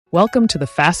Welcome to the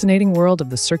fascinating world of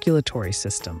the circulatory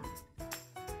system.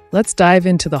 Let's dive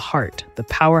into the heart, the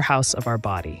powerhouse of our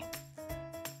body.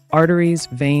 Arteries,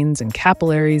 veins, and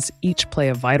capillaries each play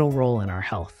a vital role in our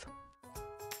health.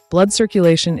 Blood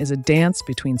circulation is a dance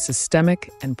between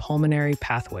systemic and pulmonary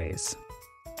pathways.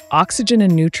 Oxygen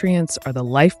and nutrients are the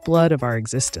lifeblood of our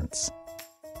existence.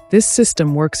 This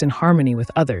system works in harmony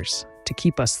with others to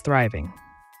keep us thriving.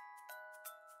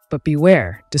 But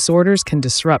beware, disorders can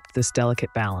disrupt this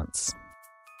delicate balance.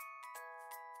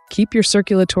 Keep your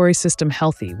circulatory system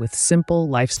healthy with simple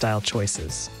lifestyle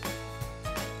choices.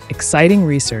 Exciting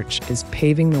research is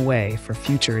paving the way for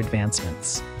future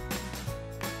advancements.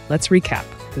 Let's recap.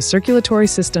 The circulatory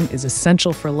system is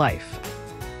essential for life.